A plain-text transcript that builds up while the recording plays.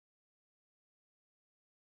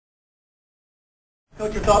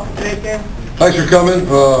Coach, your thoughts on today's game? Thanks for coming.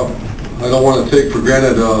 I don't want to take for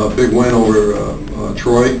granted a big win over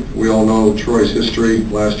Troy. We all know Troy's history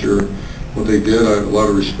last year, what they did. I have a lot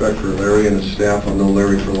of respect for Larry and his staff. I've known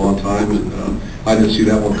Larry for a long time, and I didn't see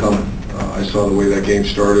that one coming. I saw the way that game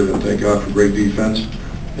started, and thank God for great defense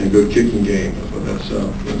and good kicking game. But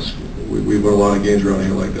we win a lot of games around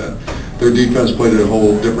here like that. Their defense played a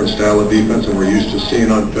whole different style of defense than we're used to seeing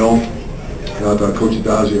on film. I thought Coach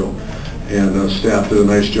Adazio and staff did a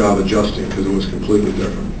nice job adjusting because it was completely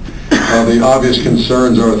different. The obvious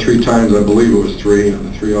concerns are 3 times, I believe it was 3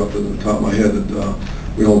 off the top of my head,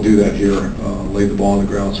 that we don't do that here, lay the ball on the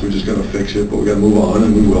ground, so we just got to fix it, but we got to move on,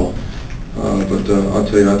 and we will. But I'll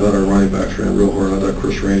tell you, I thought our running backs ran real hard. I thought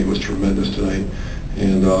Chris Rainey was tremendous tonight.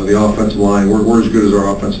 And the offensive line, we're as good as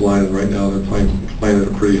our offensive line, and right now they're playing at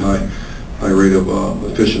a pretty high rate of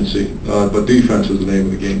efficiency. But defense was the name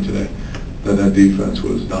of the game today. That defense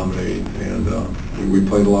was dominating, and we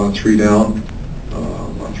played a lot of 3-down,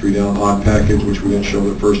 odd package, which we didn't show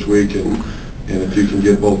the first week. And if you can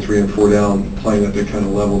get both 3 and 4 down playing at the kind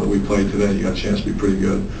of level that we played today, you got a chance to be pretty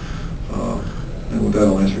good. And with that,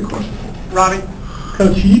 I'll answer your question. Robbie?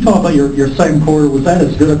 Coach, you talk about your second quarter. Was that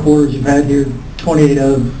as good a quarter as you've had here, 28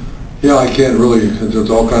 of? Yeah, I can't really, it's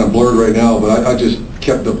all kind of blurred right now, but I just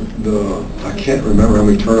kept I can't remember how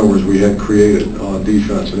many turnovers we had created on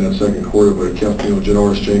defense in that second quarter, but it kept,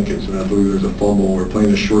 Janoris Jenkins, and I believe there's a fumble. We're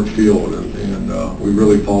playing a short field, and we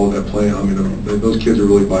really followed that plan. I mean, those kids are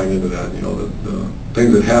really buying into that. The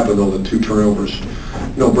things that happened, though, the 2 turnovers,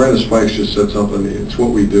 Brandon Spikes just said something, it's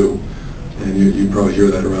what we do. And you probably hear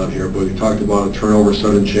that around here, but he talked about a turnover,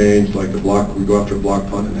 sudden change, like the block, we go after a block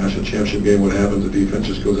punt in the national championship game, what happens, the defense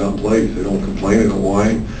just goes out and plays. They don't complain, they don't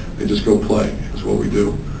whine, they just go play. That's what we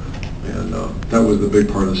do. And that was the big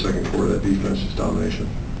part of the second quarter, that defense's domination.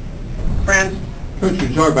 Friends? Coach,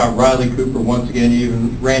 you talk about Riley Cooper once again. You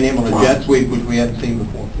even ran him on a jet sweep, which we hadn't seen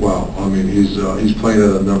before. Wow, I mean, he's playing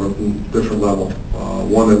at a different level.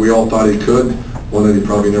 One that we all thought he could, one that he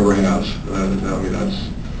probably never has. I mean,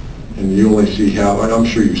 and you only see how, I'm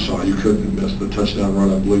sure you saw, you couldn't miss the touchdown run,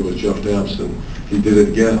 I believe, with Jeff Dempston. He did it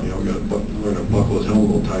again, got to buckle his helmet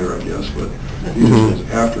a little tighter, I guess, but he just was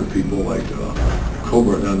after people like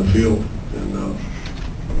Cobra down the field, and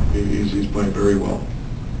he's playing very well.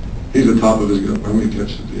 He's the top of his, how many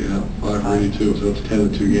catches did he have? 5 for 82, so that's 10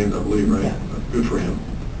 in 2 games, I believe, right? Yeah. Good for him.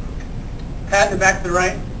 Pat, the back to the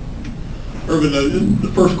right. Urban,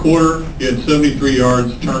 the first quarter, you had 73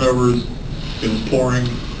 yards, turnovers, it was pouring.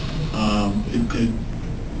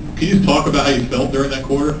 Can you just talk about how you felt during that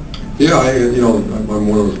quarter? Yeah, I'm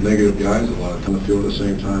one of those negative guys a lot of time on the field at the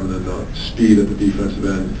same time, and then the speed at the defensive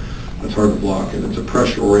end, that's hard to block, and it's a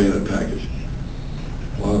pressure-oriented package.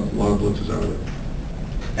 A lot of blitzes out of it.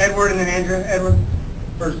 Edward and then Andrew. Edward?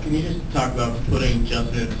 First, can you just talk about putting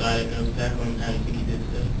Justin inside at nose tackle and how do you think he did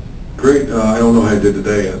today? Great. I don't know how he did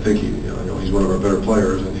today. I think he's one of our better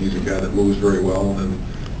players, and he's a guy that moves very well, and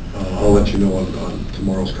I'll let you know on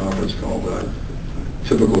tomorrow's conference call, but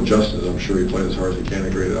typical Justin, I'm sure he played as hard as he can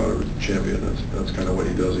and graded out as a champion. That's kind of what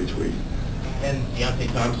he does each week. And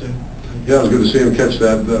Deontay Thompson? Yeah, it was good to see him catch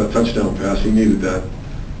that touchdown pass. He needed that.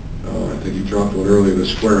 I think he dropped one earlier to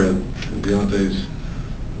square in. And Deontay's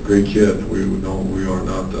a great kid. We are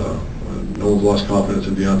not, no one's lost confidence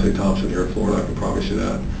in Deontay Thompson here at Florida, I can promise you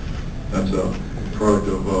that. That's a product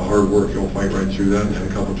of hard work. He'll fight right through that and had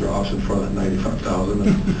a couple drops in front of 95,000.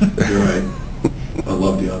 You're right. I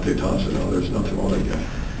love Deontay Thompson. No, there's nothing wrong with that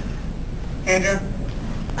guy. Andrew?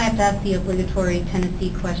 I have to ask the obligatory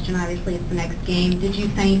Tennessee question. Obviously, it's the next game. Did you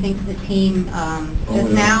say anything to the team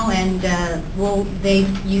just now? And will they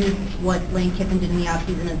use what Lane Kiffin did in the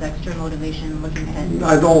offseason as extra motivation looking ahead?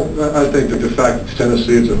 I don't. I think that the fact it's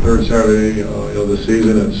Tennessee, it's the 3rd Saturday of the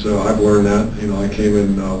season. It's I've learned that. I came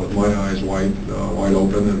in with my eyes wide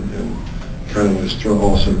open and kind of just thrown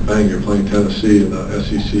all of a sudden, bang, you're playing Tennessee in the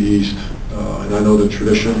SEC East. And I know the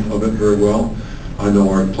tradition of it very well. I know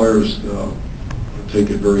our players take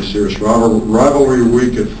it very serious. Rivalry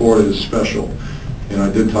week at Florida is special, and I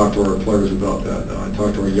did talk to our players about that. I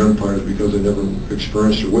talked to our young players because they never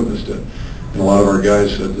experienced or witnessed it. And a lot of our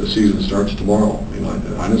guys said the season starts tomorrow.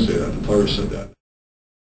 I didn't say that. The players said that.